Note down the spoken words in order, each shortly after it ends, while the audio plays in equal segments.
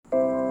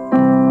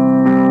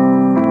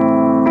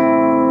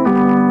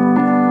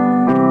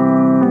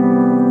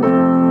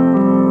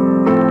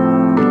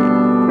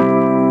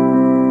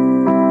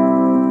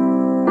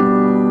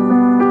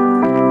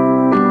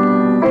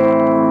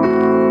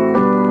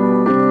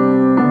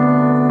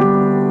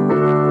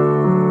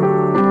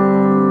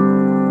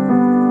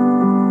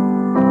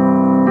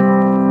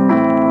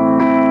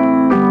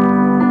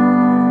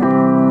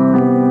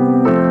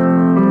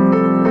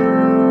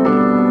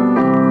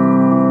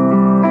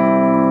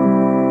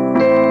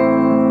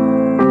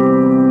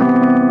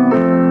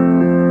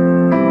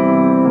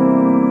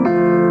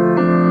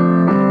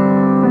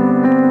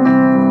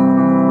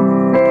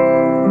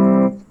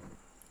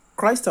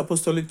Christ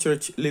Apostolic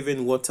Church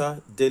Living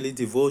Water Daily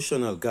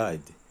Devotional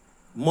Guide,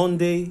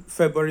 Monday,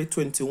 February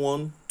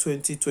 21,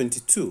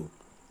 2022.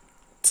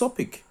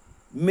 Topic: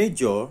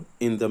 Major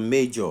in the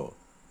Major.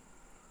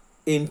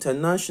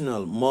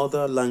 International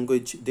Mother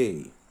Language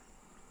Day.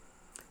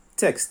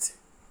 Text: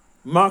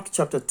 Mark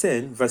chapter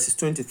 10, verses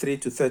 23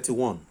 to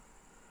 31.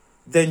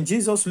 Then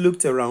Jesus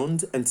looked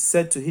around and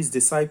said to his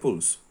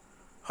disciples,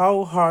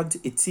 "How hard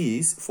it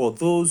is for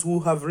those who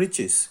have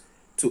riches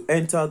to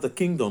enter the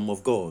kingdom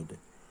of God."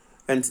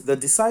 And the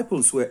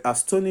disciples were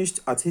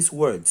astonished at his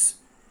words.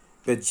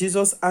 But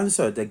Jesus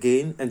answered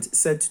again and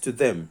said to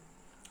them,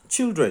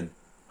 "Children,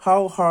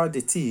 how hard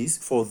it is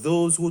for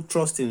those who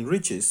trust in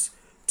riches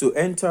to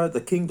enter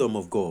the kingdom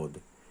of God.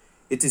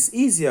 It is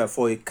easier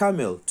for a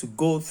camel to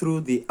go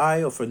through the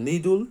eye of a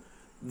needle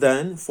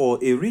than for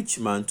a rich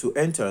man to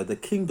enter the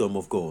kingdom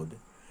of God."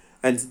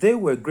 And they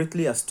were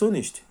greatly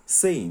astonished,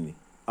 saying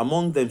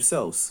among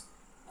themselves,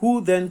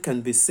 "Who then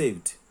can be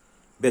saved?"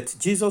 But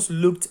Jesus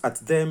looked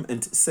at them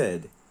and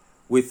said,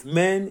 "With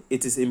men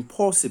it is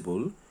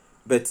impossible,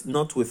 but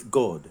not with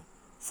God.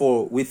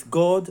 For with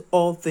God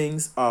all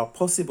things are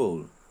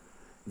possible."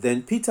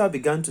 Then Peter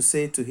began to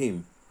say to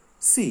him,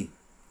 "See,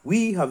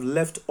 we have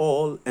left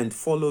all and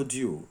followed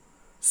you."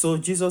 So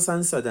Jesus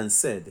answered and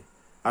said,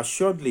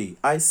 "Assuredly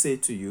I say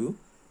to you,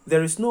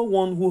 there is no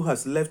one who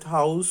has left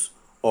house,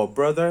 or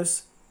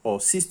brothers,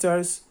 or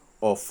sisters,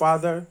 or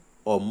father,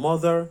 or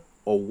mother,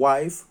 or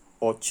wife,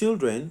 or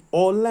children,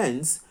 or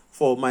lands,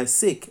 for my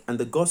sake and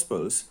the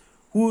gospel's,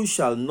 who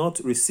shall not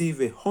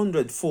receive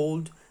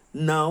 100-fold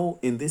now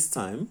in this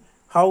time,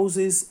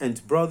 houses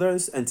and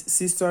brothers and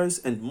sisters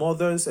and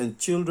mothers and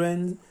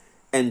children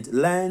and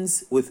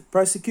lands with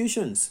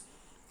persecutions,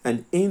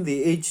 and in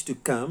the age to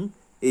come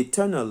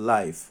eternal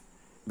life.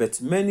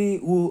 But many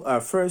who are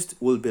first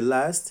will be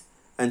last,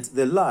 and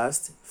the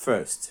last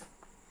first."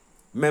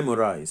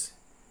 Memorize.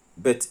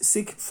 But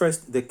seek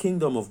first the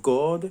kingdom of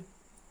God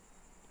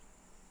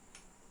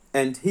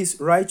and his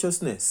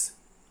righteousness,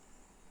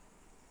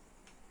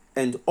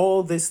 and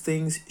all these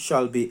things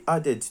shall be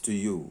added to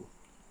you.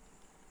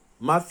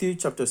 Matthew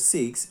chapter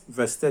 6,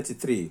 verse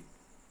 33.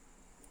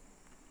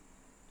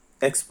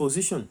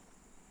 Exposition.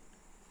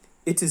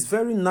 It is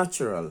very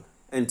natural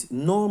and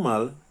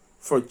normal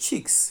for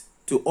chicks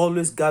to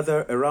always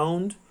gather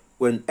around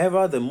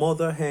whenever the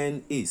mother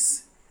hen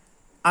is,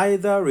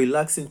 either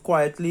relaxing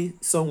quietly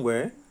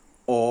somewhere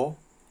or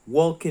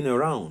walking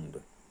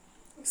around.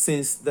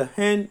 Since the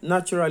hen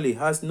naturally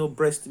has no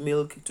breast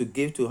milk to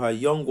give to her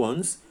young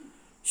ones,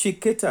 she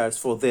caters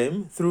for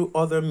them through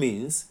other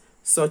means,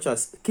 such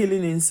as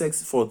killing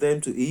insects for them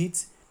to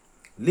eat,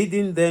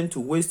 leading them to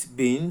waste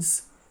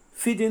bins,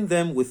 feeding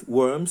them with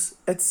worms,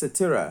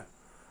 etc.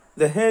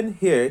 The hen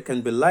here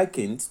can be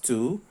likened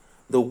to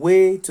the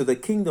way to the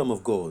kingdom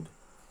of God,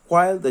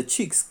 while the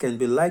chicks can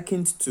be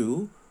likened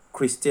to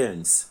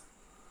Christians.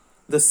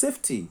 The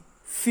safety,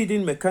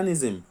 feeding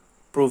mechanism,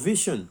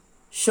 provision,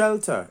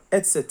 shelter,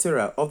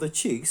 etc. of the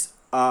chicks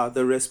are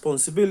the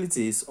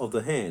responsibilities of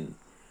the hen.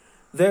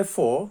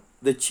 Therefore,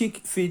 the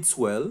chick feeds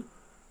well,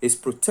 is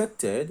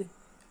protected,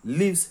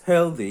 lives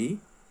healthy,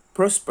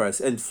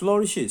 prospers, and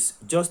flourishes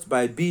just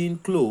by being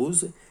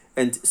close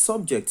and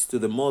subject to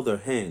the mother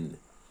hen.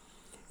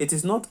 It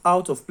is not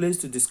out of place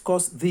to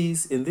discuss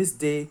these in this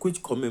day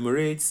which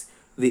commemorates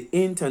the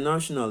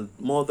International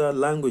Mother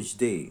Language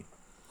Day.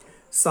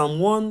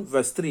 Psalm 1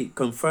 verse 3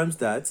 confirms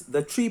that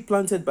the tree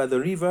planted by the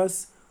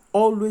rivers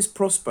always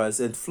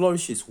prospers and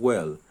flourishes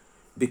well,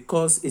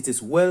 because it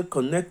is well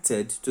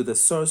connected to the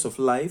source of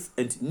life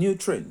and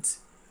nutrient.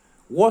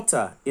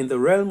 Water in the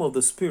realm of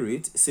the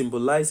spirit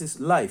symbolizes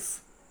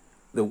life,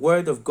 the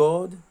word of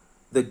God,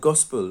 the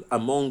gospel,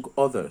 among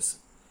others.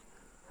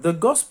 The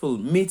gospel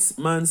meets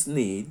man's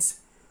needs,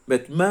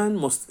 but man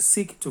must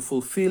seek to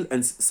fulfill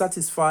and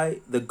satisfy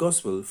the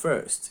gospel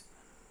first.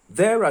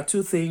 There are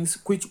two things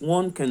which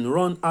one can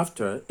run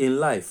after in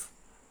life.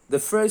 The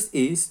first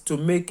is to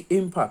make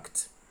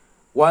impact,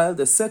 while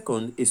the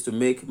second is to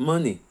make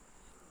money.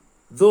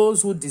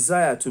 Those who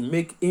desire to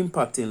make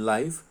impact in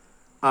life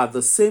are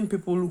the same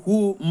people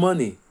who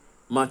money,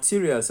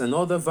 materials, and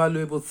other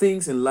valuable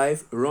things in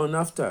life run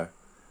after.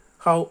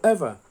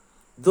 However,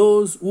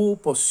 those who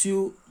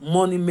pursue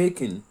money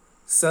making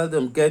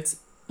seldom get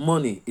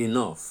money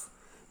enough,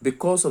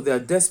 because of their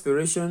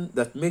desperation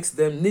that makes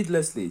them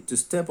needlessly to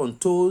step on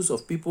toes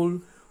of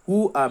people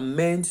who are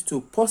meant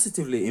to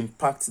positively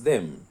impact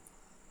them.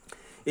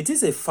 It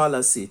is a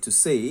fallacy to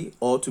say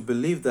or to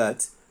believe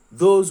that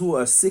those who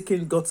are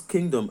seeking God's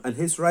kingdom and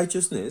his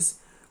righteousness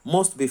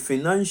must be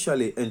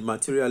financially and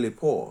materially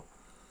poor.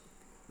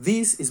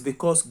 This is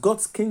because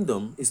God's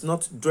kingdom is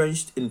not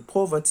drenched in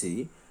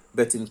poverty,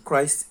 but in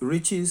Christ's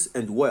riches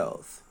and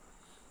wealth.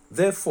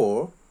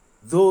 Therefore,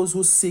 those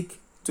who seek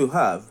to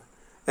have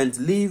and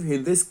live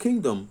in this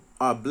kingdom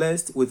are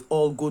blessed with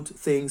all good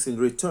things in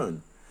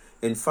return.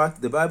 In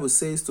fact, the Bible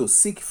says to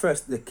seek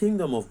first the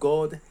kingdom of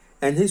God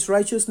and his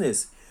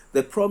righteousness.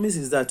 The promise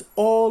is that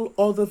all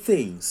other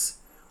things,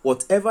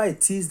 whatever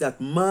it is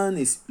that man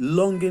is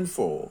longing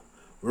for,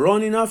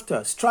 running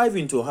after,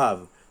 striving to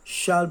have,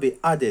 shall be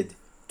added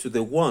to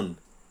the one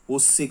who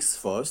seeks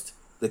first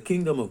the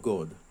kingdom of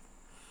God.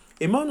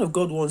 A man of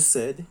God once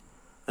said,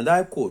 and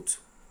I quote,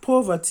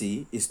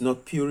 "Poverty is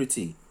not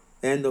purity."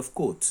 End of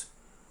quote.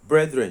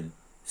 Brethren,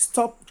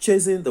 stop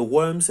chasing the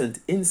worms and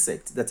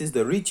insects, that is,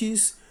 the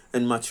riches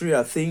and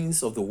material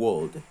things of the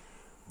world,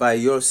 by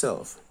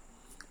yourself.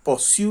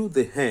 Pursue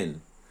the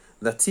hen,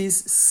 that is,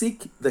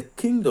 seek the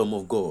kingdom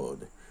of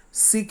God.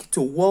 Seek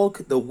to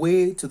walk the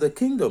way to the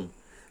kingdom,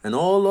 and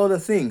all other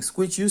things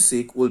which you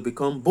seek will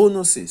become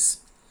bonuses.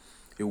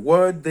 A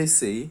word, they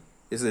say,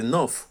 is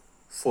enough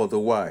for the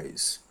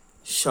wise.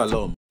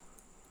 Shalom.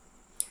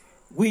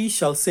 We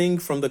shall sing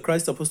from the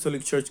Christ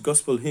Apostolic Church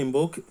Gospel Hymn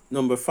Book,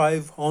 number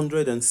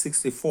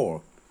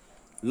 564.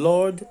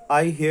 Lord,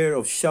 I hear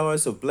of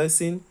showers of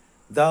blessing,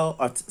 thou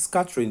art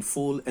scattering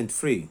full and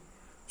free.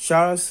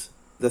 Showers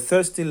the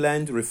thirsty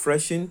land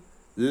refreshing,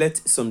 let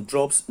some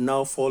drops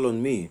now fall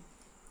on me.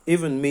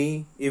 Even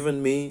me,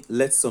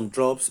 let some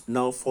drops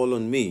now fall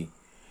on me.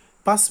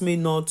 Pass me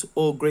not,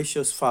 O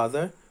gracious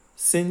Father,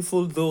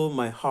 sinful though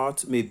my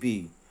heart may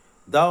be.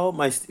 Thou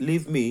mightst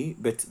leave me,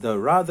 but the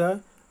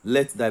rather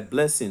let thy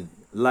blessing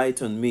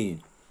light on me.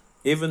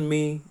 Even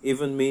me,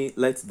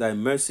 let thy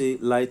mercy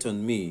light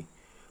on me.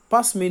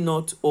 Pass me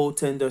not, O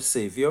tender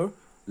Saviour,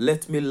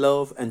 let me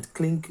love and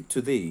cling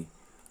to thee.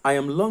 I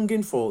am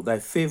longing for thy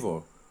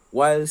favour,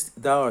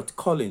 whilst thou art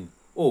calling,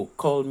 O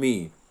call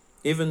me.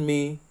 Even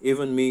me,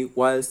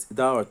 whilst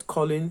thou art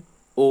calling,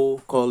 O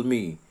call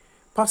me.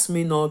 Pass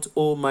me not,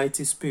 O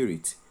mighty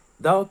Spirit,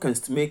 thou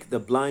canst make the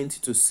blind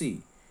to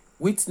see.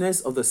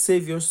 Witness of the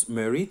Saviour's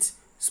merit,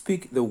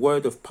 speak the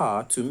word of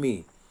power to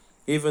me.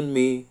 Even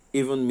me,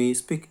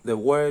 speak the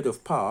word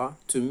of power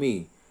to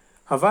me.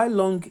 Have I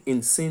long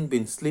in sin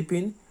been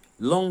sleeping,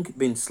 long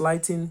been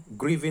slighting,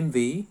 grieving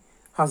thee?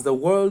 Has the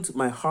world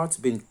my heart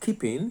been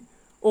keeping?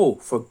 Oh,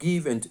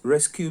 forgive and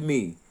rescue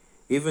me.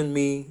 Even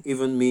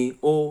me,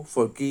 oh,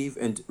 forgive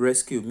and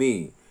rescue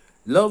me.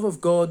 Love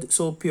of God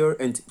so pure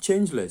and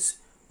changeless,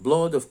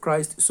 blood of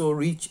Christ so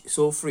rich,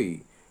 so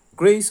free,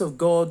 grace of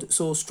God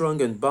so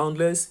strong and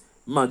boundless,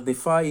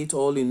 magnify it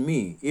all in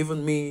me.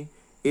 Even me,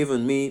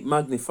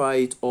 magnify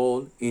it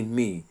all in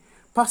me.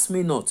 Pass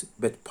me not,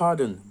 but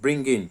pardon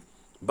bring in.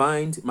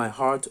 Bind my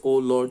heart, O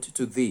Lord,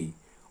 to thee.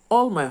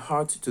 All my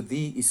heart to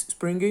thee is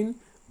springing,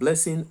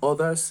 blessing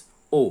others,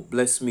 oh,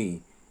 bless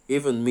me.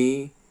 Even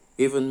me,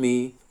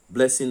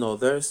 blessing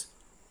others,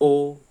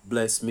 oh,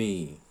 bless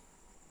me.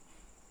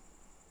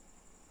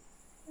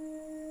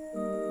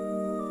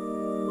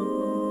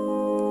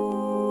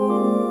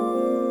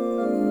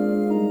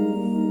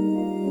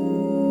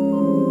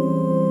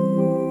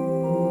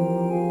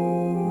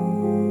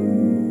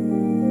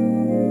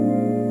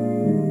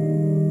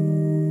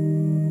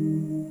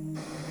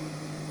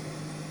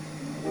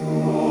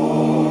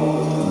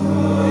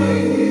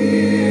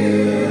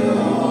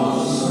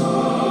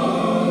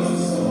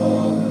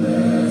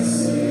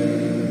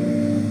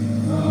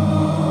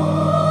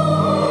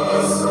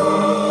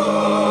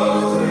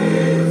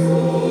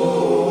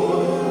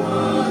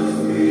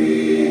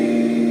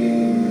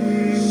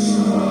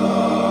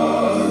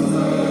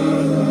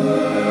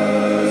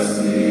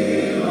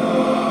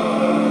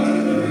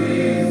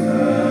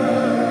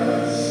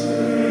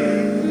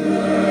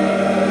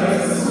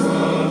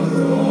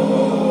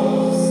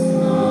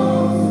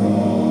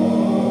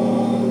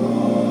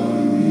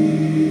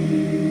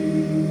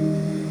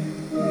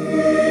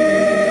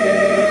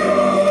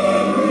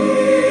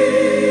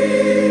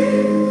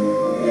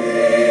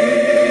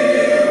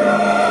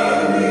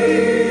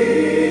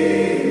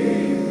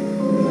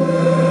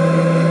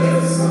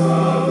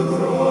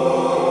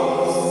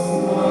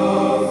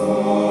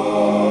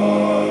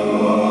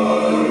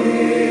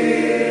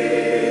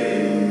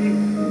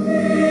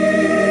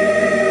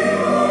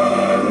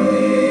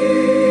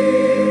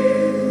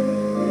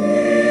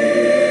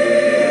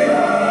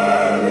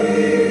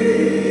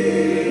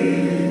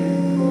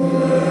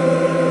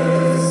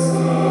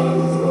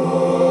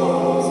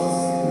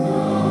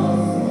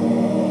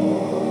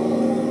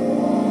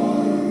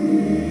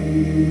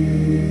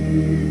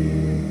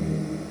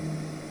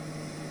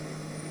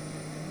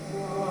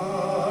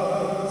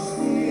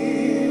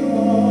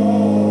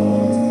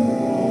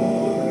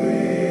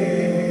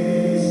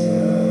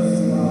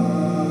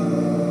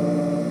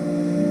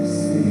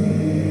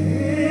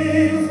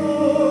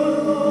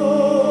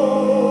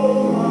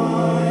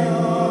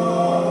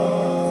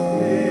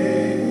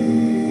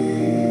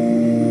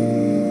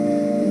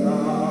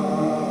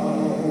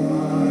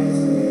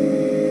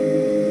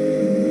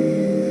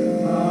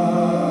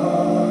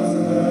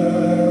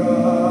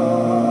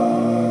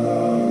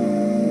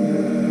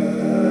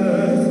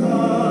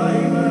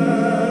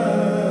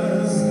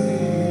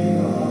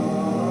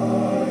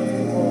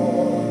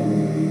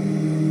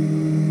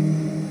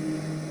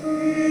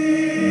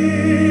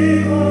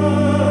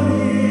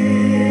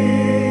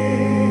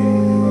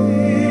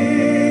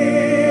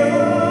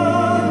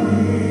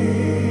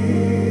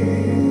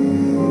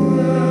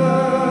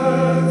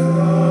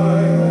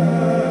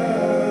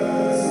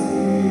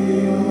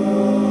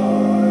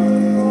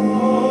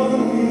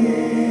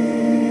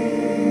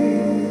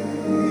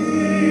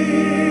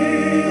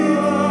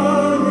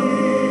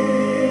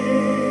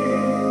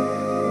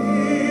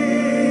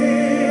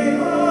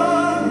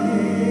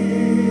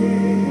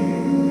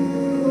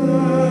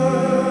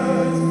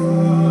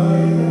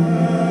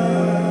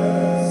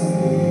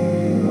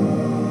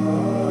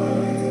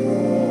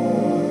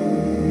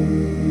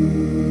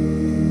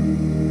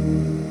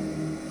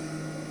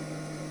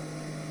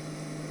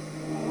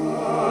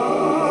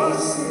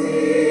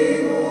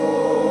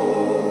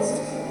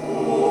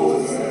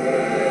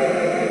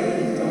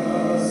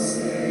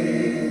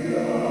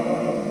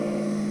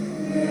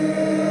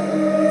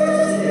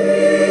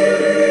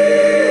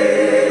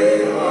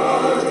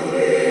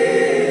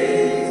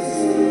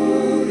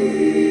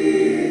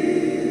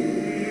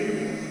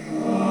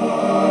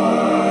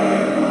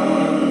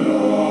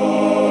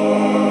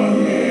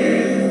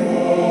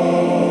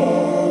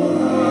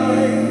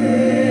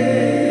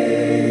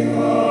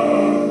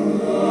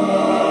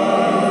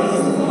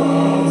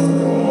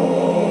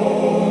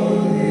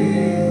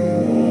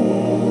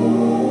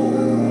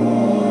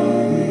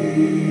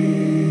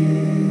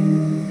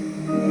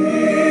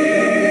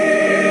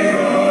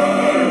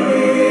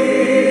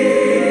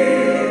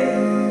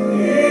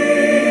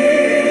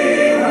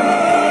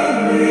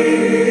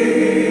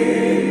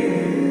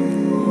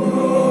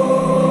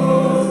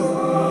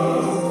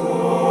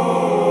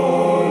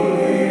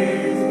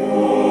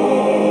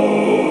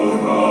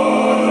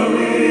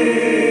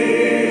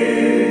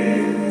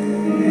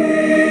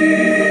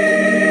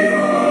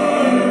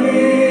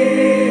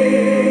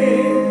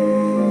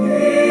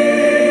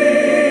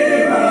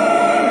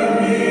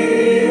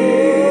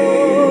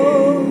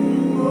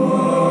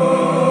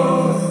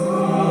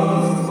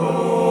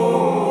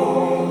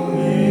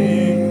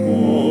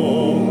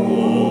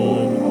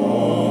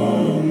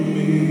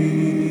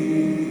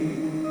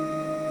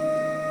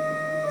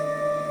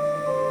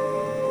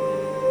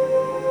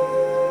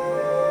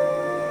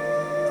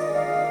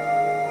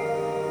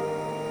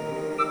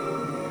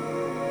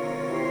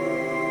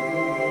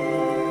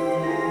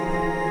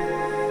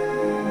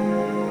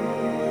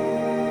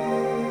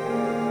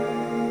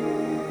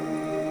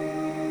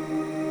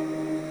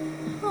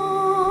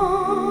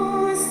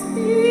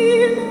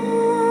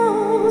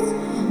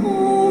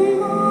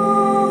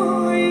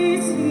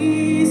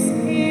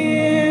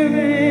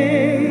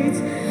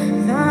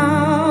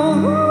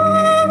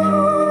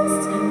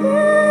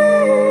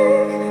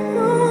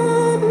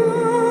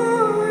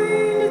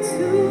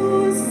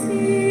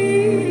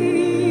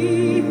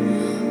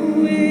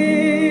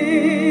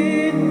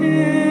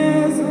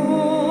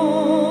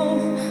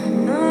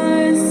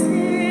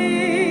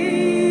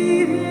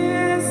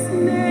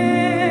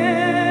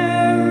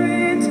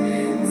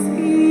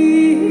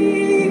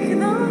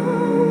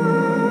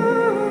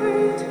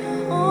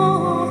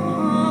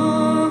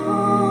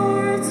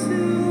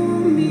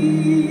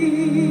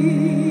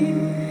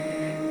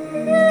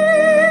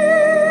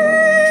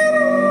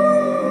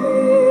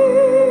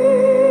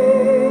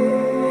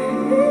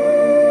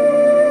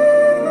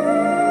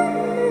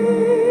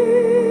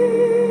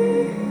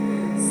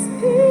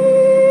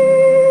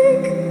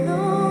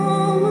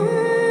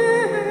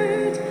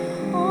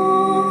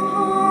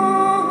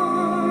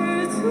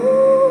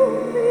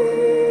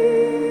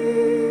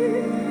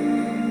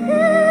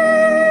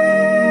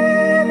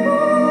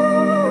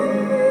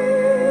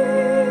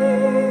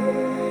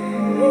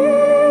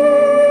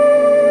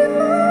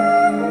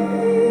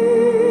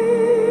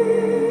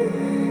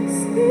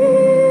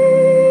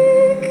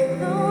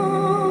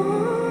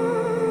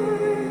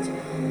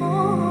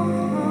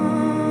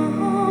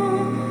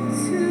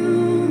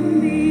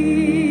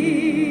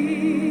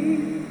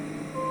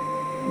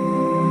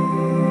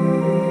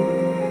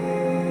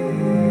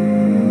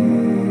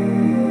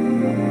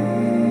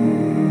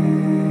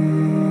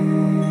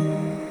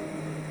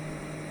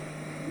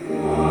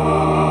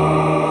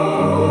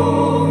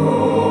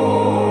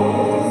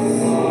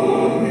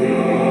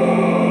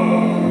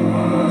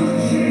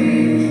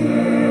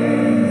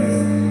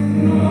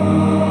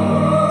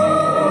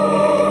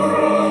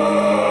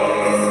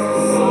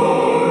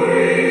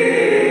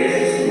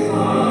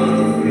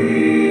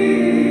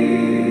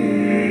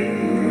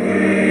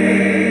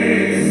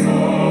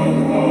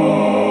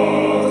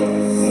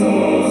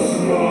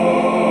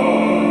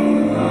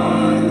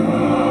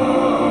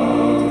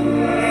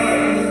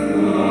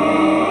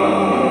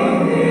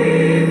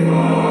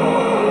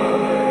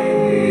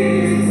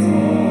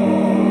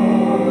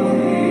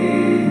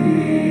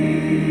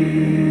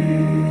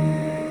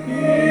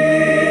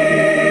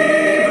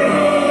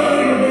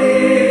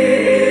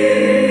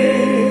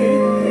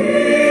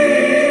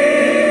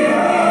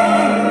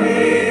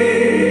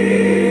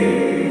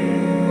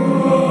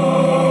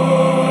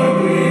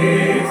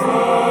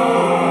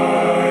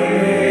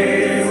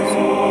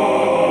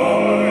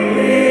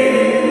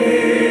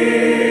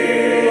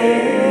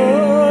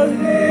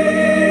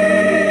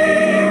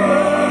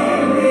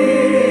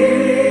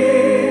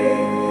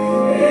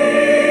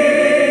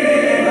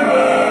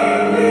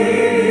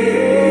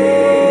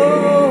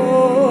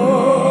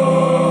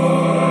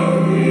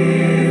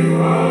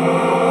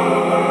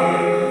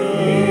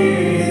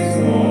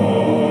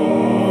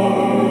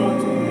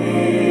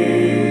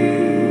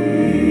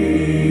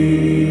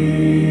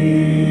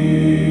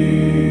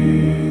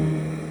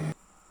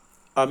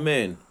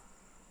 Amen.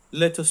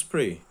 Let us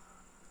pray.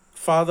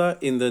 Father,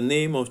 in the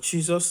name of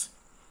Jesus,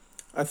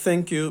 I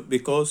thank you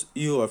because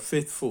you are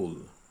faithful.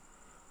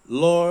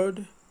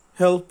 Lord,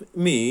 help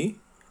me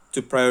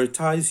to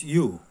prioritize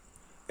you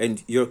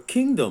and your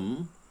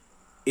kingdom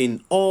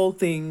in all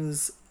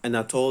things and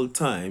at all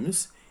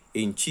times,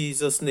 in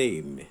Jesus'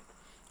 name.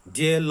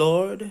 Dear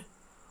Lord,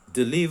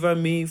 deliver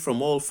me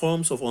from all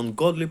forms of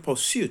ungodly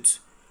pursuit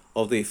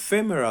of the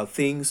ephemeral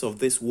things of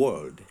this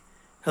world.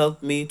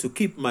 Help me to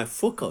keep my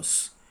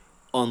focus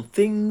on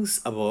things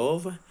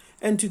above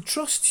and to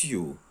trust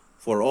you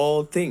for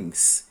all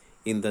things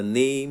in the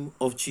name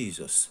of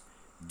Jesus.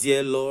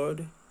 Dear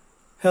Lord,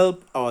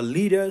 help our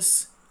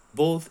leaders,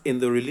 both in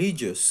the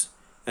religious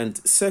and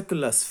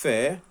secular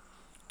sphere,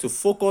 to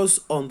focus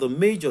on the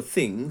major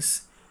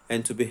things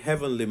and to be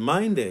heavenly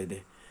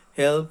minded.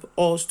 Help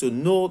us to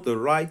know the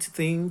right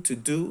thing to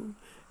do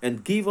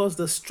and give us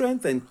the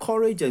strength and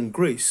courage and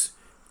grace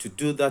to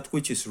do that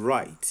which is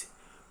right.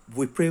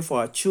 We pray for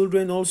our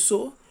children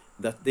also,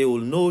 that they will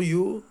know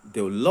you,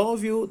 they will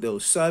love you, they will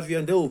serve you,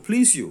 and they will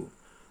please you.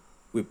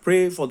 We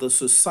pray for the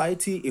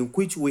society in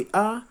which we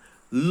are.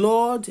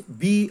 Lord,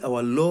 be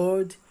our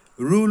Lord.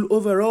 Rule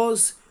over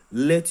us.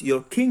 Let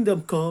your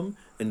kingdom come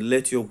and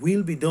let your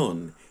will be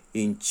done.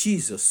 In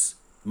Jesus'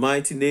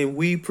 mighty name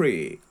we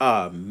pray.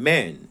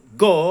 Amen.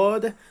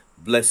 God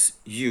bless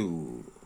you.